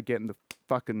 And now they're getting the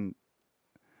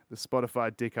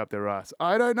Spotify dick up their ass.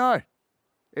 I don't know.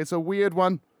 It's a weird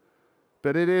one.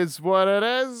 But it is what it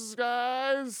is,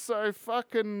 guys. So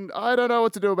fucking, I don't know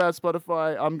what to do about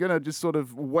Spotify. I'm going to just sort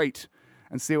of wait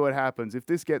and see what happens. If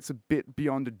this gets a bit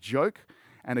beyond a joke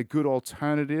and a good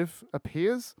alternative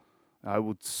appears, I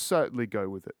would certainly go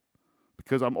with it.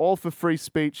 Because I'm all for free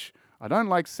speech. I don't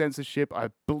like censorship. I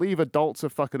believe adults are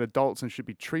fucking adults and should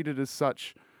be treated as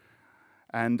such.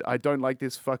 And I don't like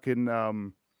this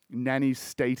fucking nanny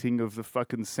stating of the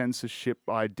fucking censorship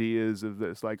ideas of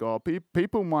this. Like, oh,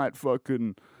 people might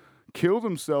fucking kill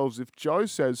themselves if Joe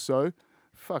says so.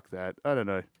 Fuck that. I don't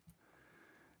know.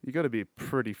 You got to be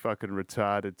pretty fucking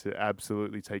retarded to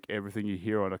absolutely take everything you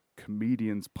hear on a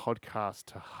comedian's podcast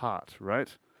to heart,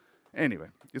 right? Anyway,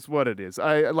 it's what it is.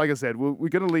 Like I said, we're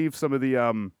going to leave some of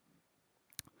the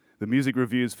music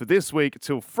reviews for this week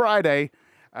till Friday.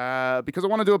 Because I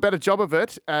want to do a better job of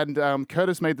it. And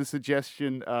Curtis made the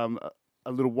suggestion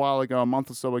a little while ago, a month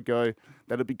or so ago,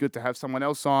 that it'd be good to have someone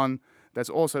else on that's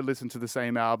also listened to the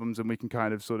same albums, and we can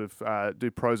kind of sort of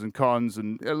do pros and cons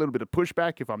and a little bit of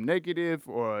pushback if I'm negative,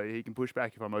 or he can push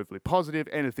back if I'm overly positive,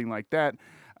 anything like that.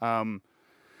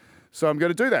 So I'm going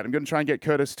to do that. I'm going to try and get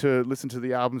Curtis to listen to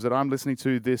the albums that I'm listening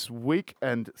to this week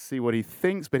and see what he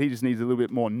thinks, but he just needs a little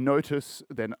bit more notice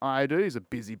than I do. He's a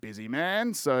busy, busy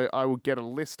man. So I will get a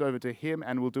list over to him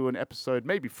and we'll do an episode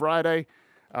maybe Friday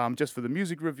just for the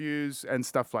music reviews and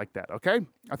stuff like that, okay?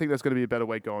 I think that's going to be a better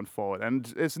way going forward.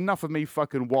 And it's enough of me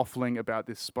fucking waffling about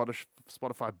this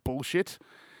Spotify bullshit.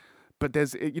 But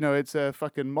there's, you know, it's a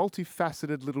fucking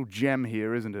multifaceted little gem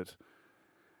here, isn't it?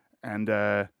 And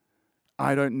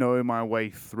I don't know my way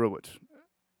through it.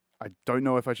 I don't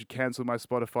know if I should cancel my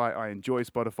Spotify. I enjoy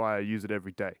Spotify. I use it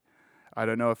every day. I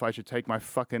don't know if I should take my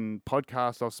fucking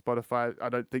podcast off Spotify. I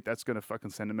don't think that's going to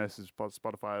fucking send a message to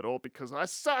Spotify at all because I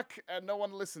suck and no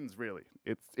one listens, really.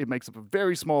 It makes up a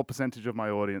very small percentage of my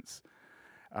audience.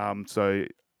 So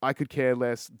I could care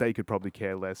less. They could probably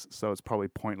care less. So it's probably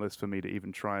pointless for me to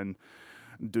even try and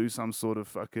do some sort of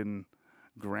fucking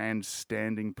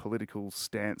grandstanding political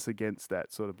stance against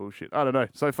that sort of bullshit. I don't know.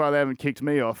 So far they haven't kicked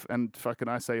me off, and fucking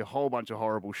I say a whole bunch of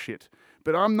horrible shit.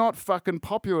 But I'm not fucking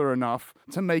popular enough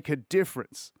to make a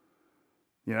difference.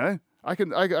 You know? I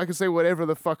can say whatever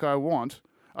the fuck I want.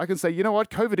 I can say, you know what?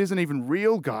 COVID isn't even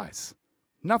real, guys.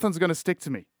 Nothing's going to stick to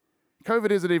me.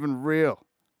 COVID isn't even real.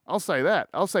 I'll say that.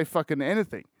 I'll say fucking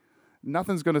anything.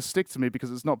 Nothing's going to stick to me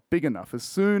because it's not big enough. As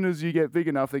soon as you get big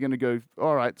enough, they're going to go,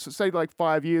 all right, so say like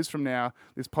 5 years from now,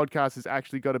 this podcast has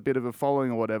actually got a bit of a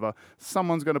following or whatever.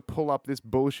 Someone's going to pull up this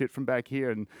bullshit from back here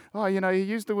and, oh, you know, he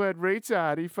used the word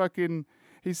retard.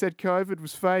 He said COVID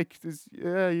was fake.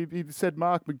 He said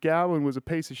Mark McGowan was a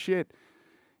piece of shit.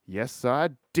 Yes, I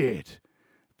did.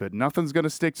 But nothing's going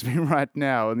to stick to me right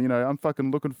now. And, you know, I'm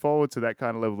fucking looking forward to that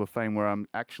kind of level of fame where I'm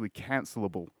actually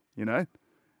cancelable, you know?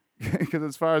 Because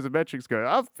as far as the metrics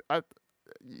go,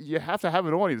 you have to have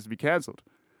an audience to be cancelled.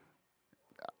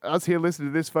 Us here listening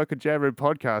to this fucking JRP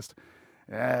podcast,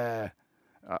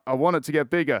 I want it to get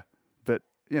bigger, but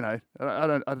you know, I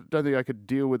don't think I could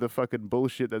deal with the fucking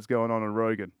bullshit that's going on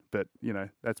Rogan. But you know,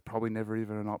 that's probably never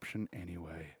even an option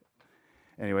anyway.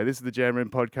 Anyway, this is the JRP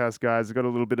podcast, guys. I've got a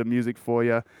little bit of music for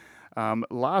you.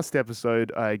 Last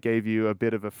episode, I gave you a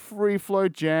bit of a free flow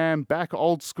jam, back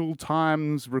old school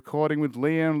times, recording with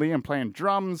Liam playing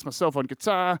drums, myself on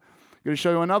guitar. I'm going to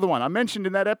show you another one. I mentioned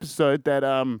in that episode that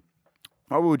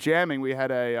while we were jamming, we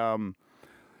had our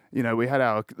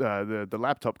the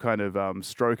laptop kind of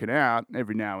stroking out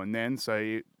every now and then. So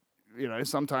you know,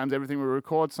 sometimes everything we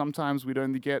record, sometimes we'd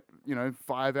only get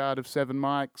 5 out of 7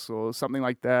 mics or something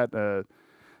like that.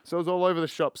 So it was all over the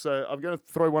shop. So I'm going to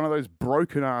throw one of those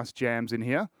broken-ass jams in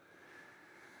here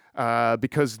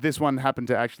because this one happened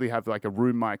to actually have like a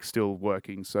room mic still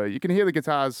working. So you can hear the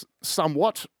guitars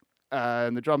somewhat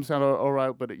and the drums sound all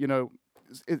right, but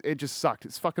it just sucked.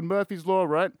 It's fucking Murphy's Law,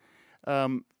 right?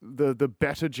 The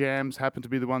better jams happen to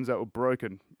be the ones that were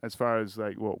broken as far as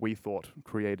like what we thought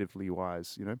creatively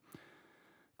wise,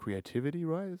 creativity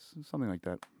wise, something like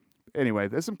that. Anyway,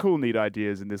 there's some cool, neat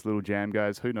ideas in this little jam,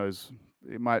 guys. Who knows?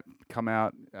 It might come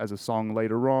out as a song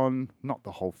later on. Not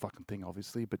the whole fucking thing,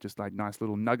 obviously, but just like nice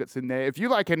little nuggets in there. If you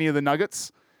like any of the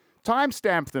nuggets,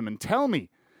 timestamp them and tell me.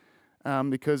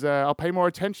 because I'll pay more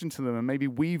attention to them and maybe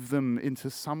weave them into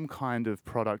some kind of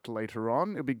product later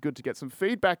on. It'll be good to get some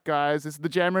feedback, guys. This is the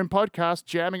Jammer Podcast.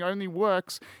 Jamming only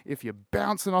works if you're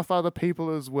bouncing off other people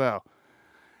as well.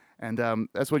 And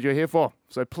that's what you're here for.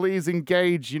 So please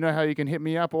engage. You know how you can hit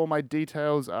me up. All my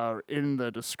details are in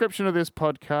the description of this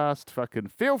podcast. Fucking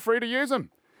feel free to use them.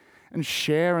 And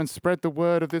share and spread the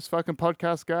word of this fucking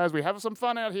podcast, guys. We have some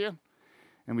fun out here.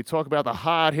 And we talk about the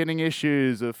hard-hitting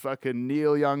issues of fucking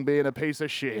Neil Young being a piece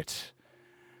of shit.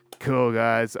 Cool,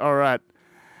 guys. All right.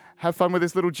 Have fun with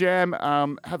this little jam.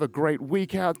 Have a great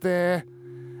week out there.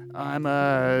 I'm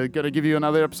going to give you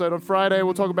another episode on Friday.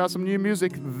 We'll talk about some new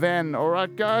music then. All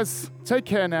right, guys? Take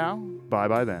care now.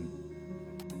 Bye-bye then.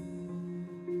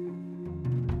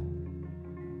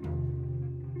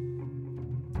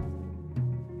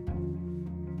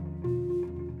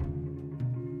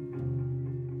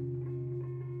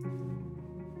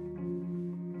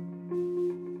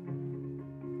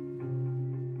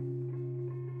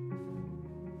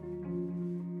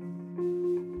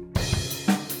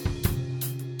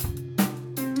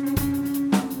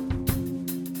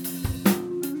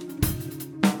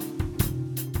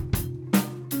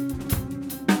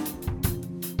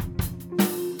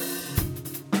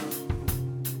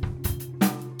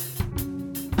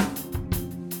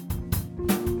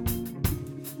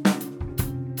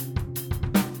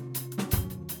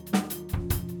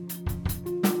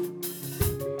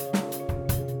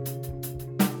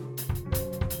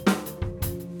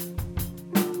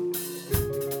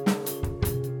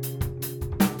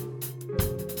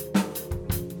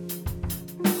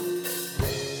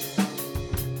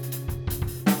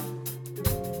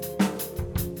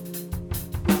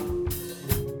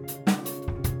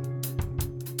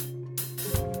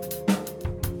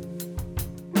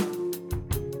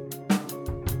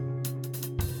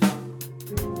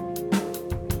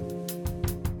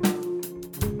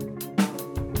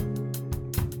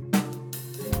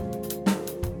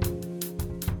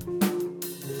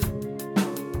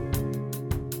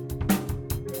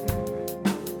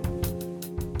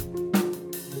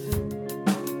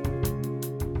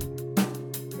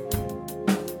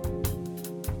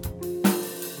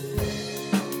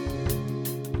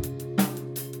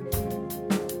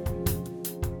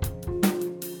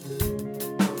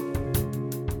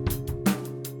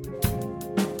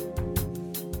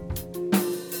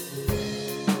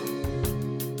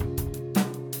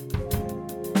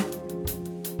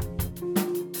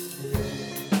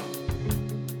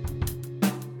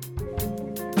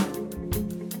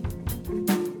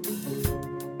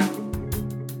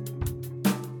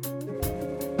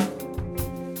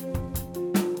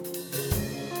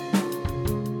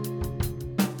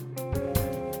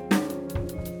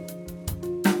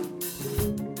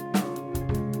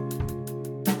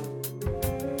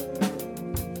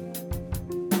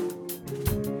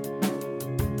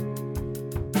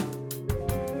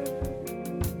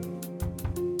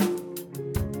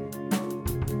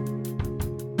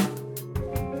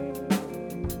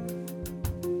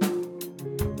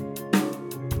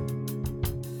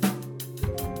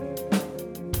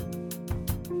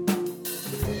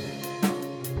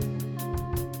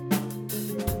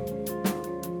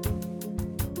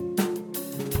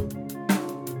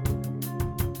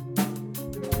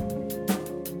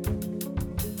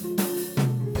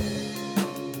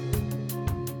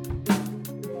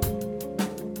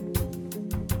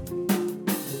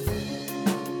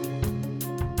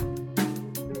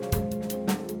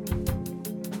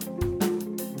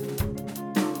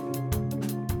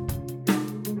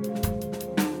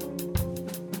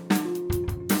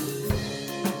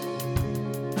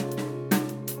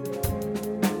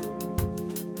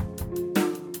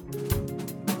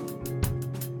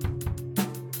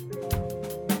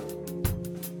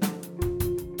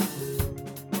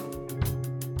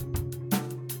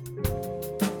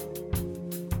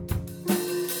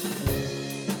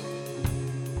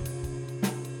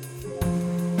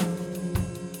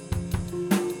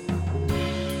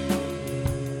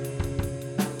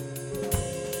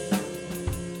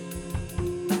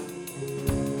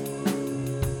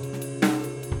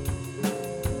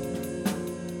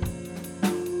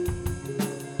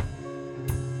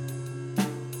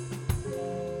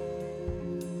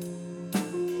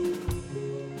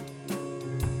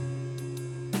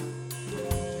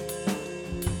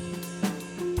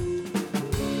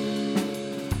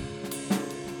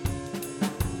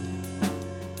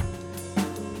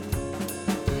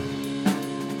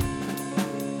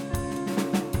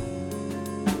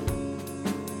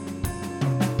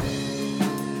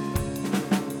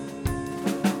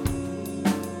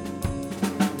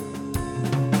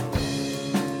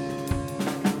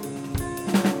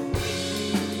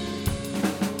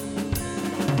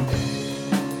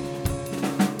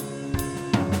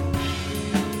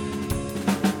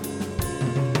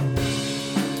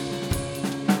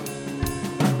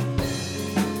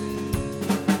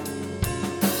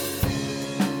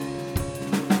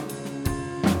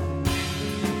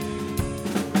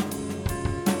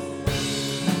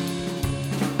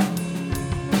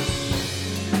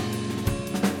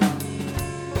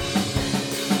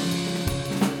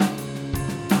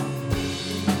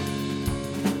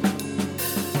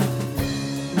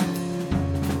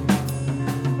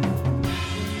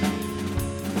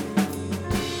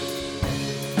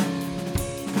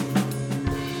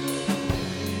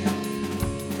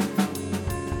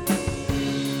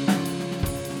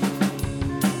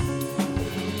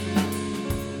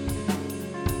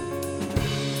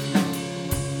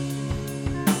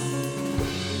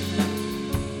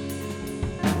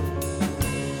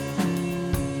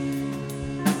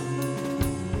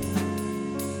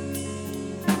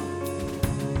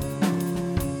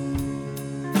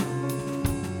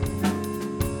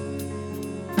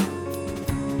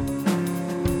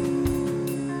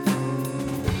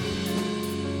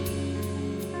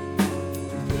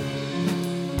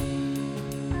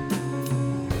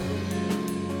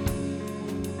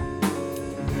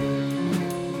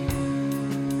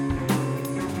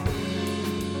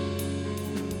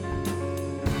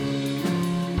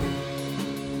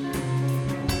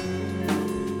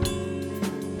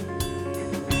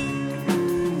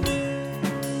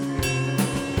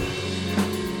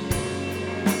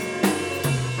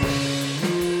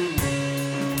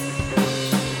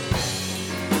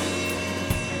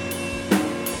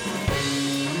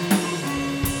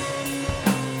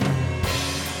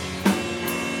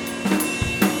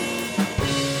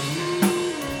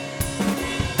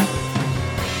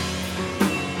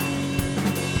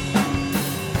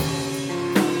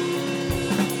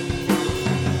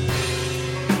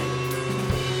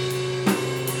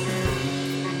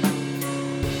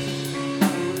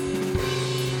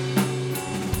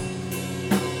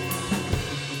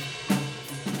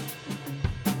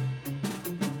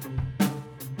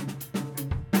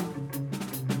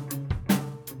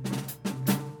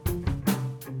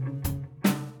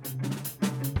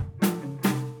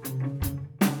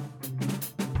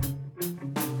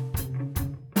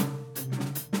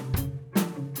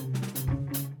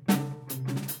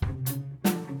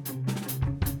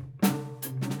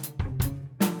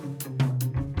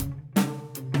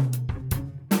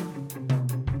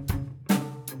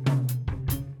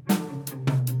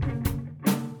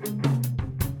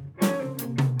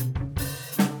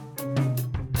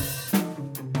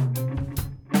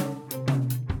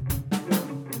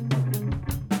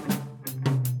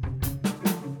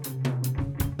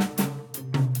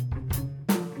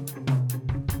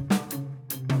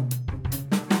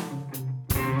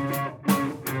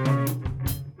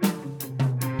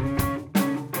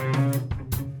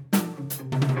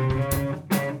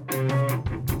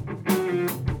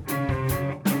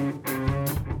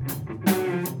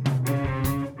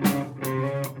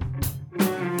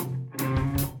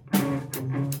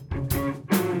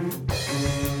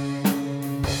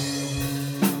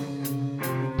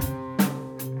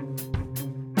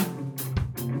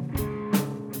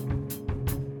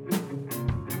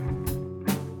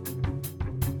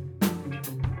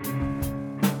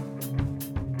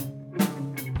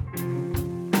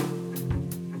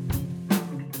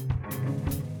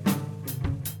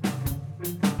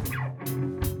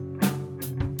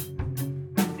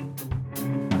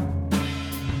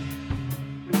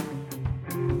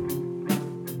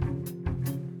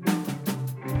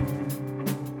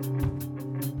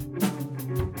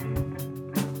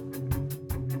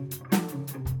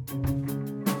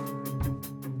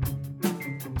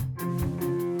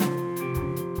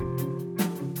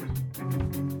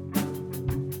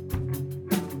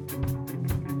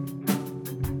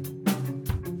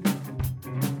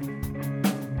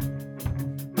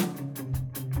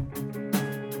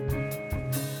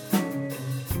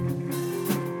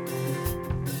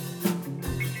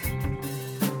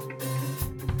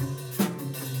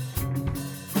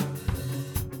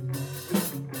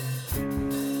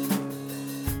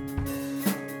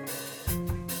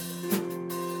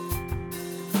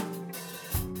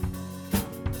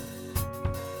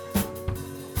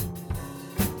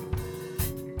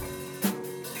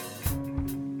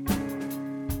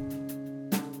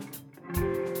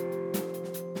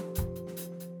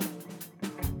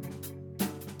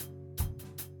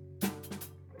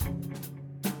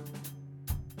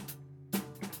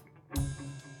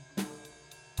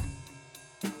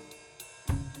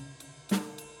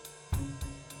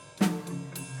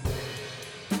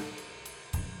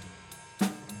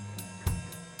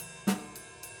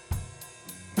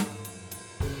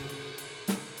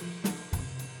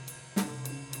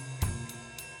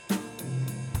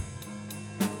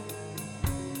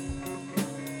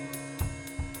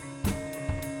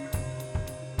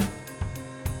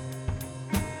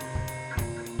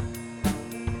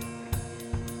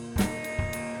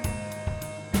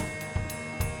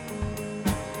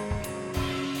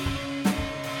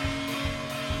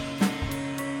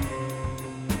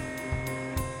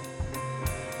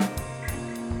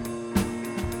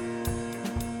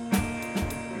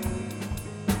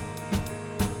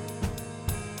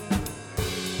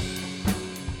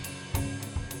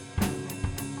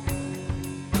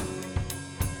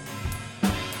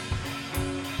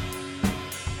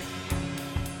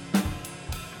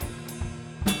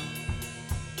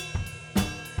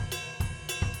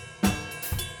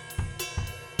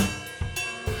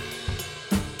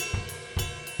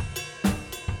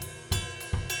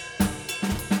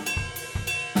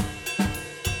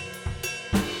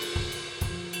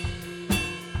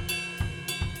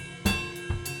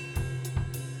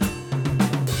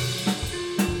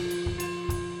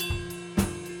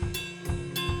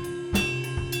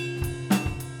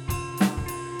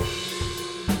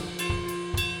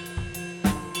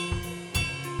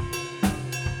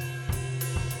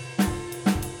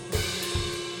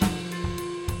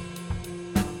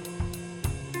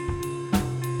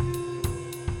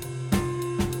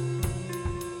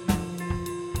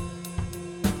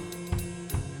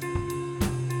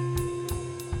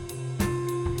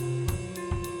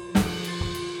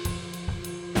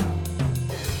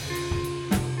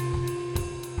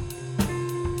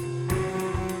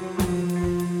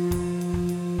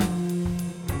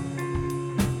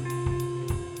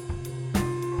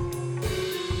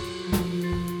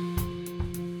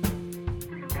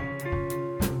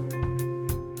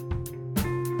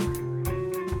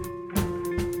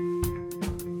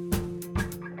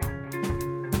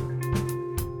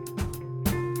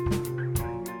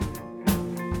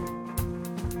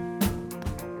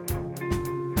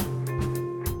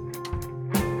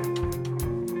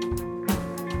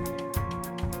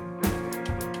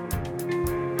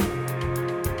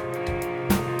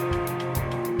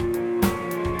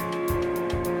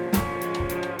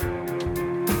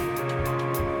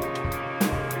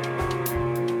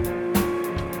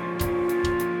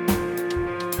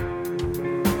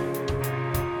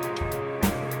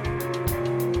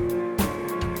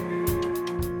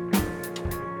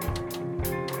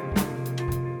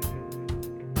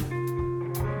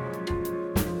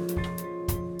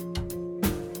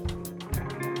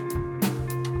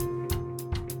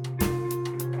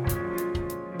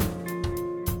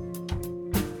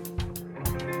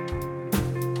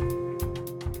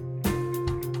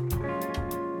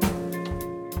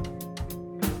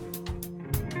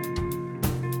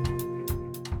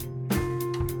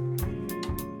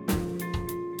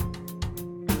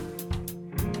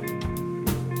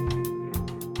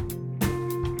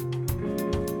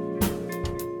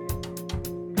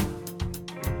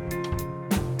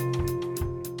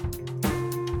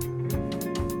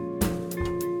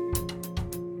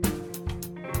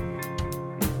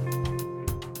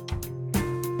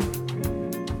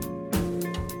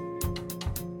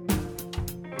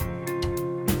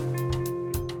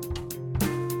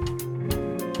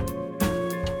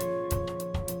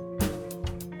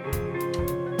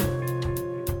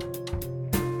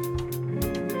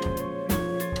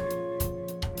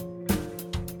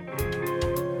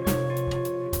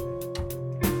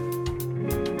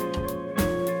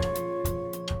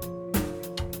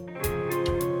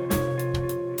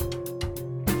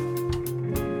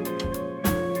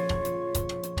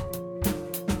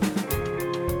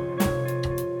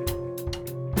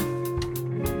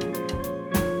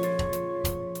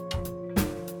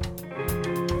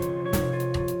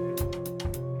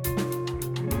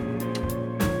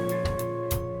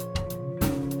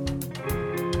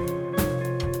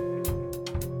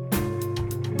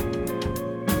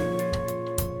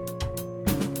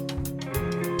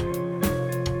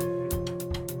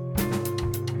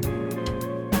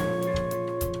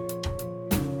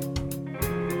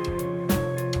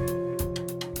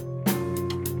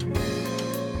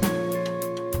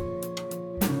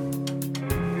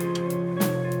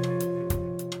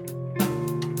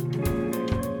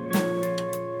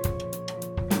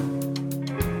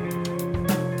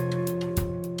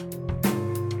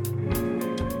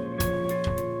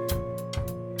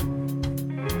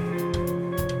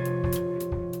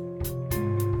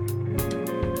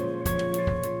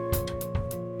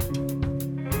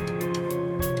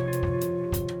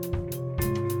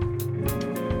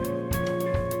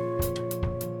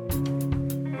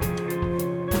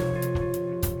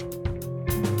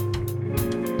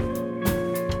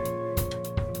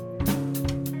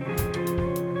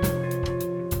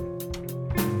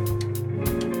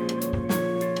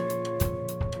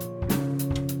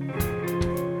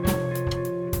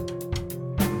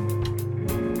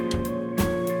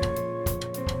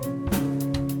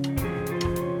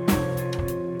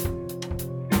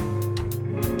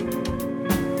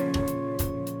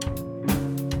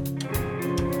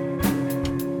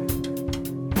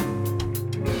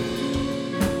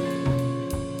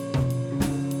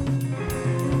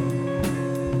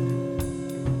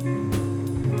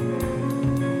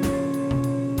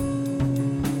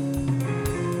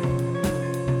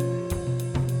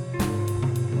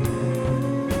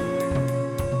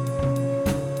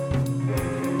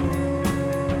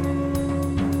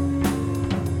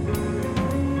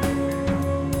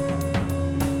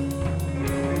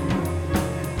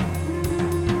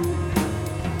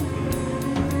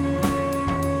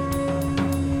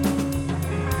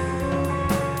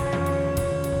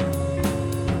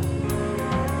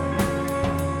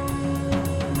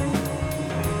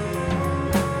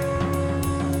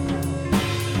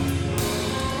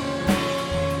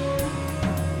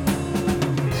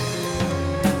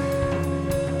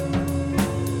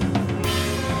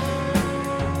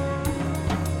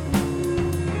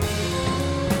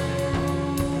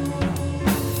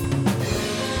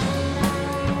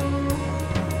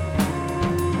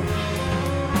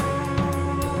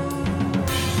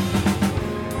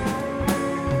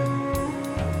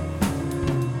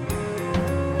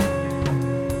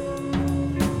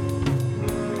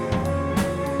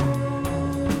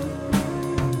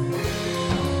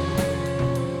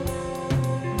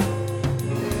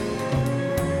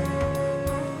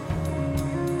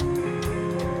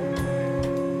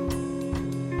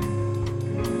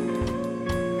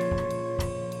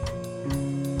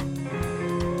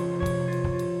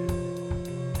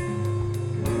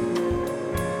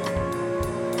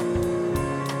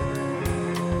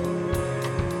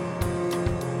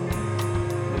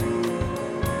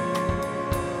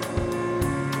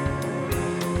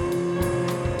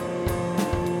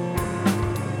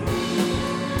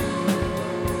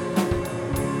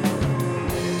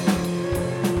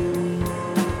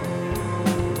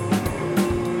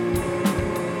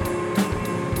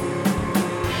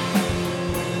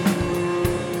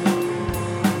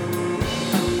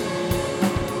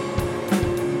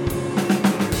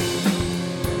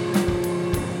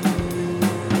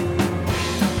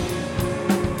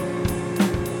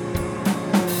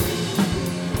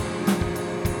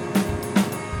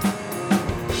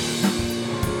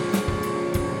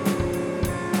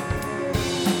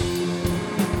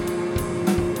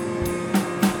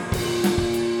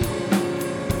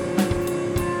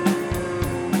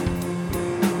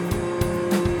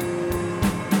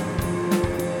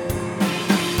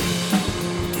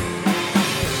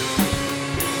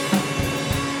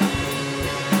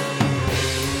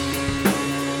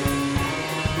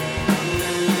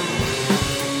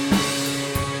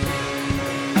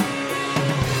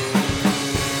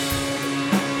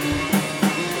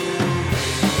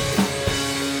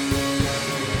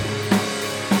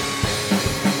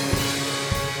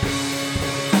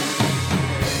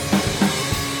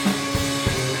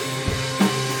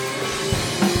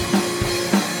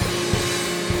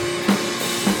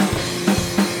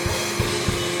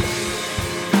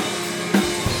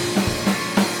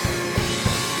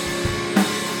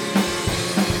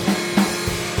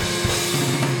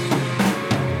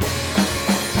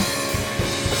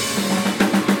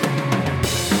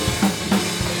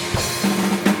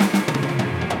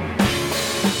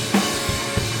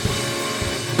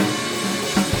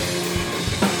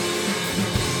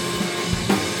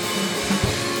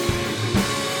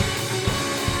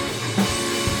 Bye.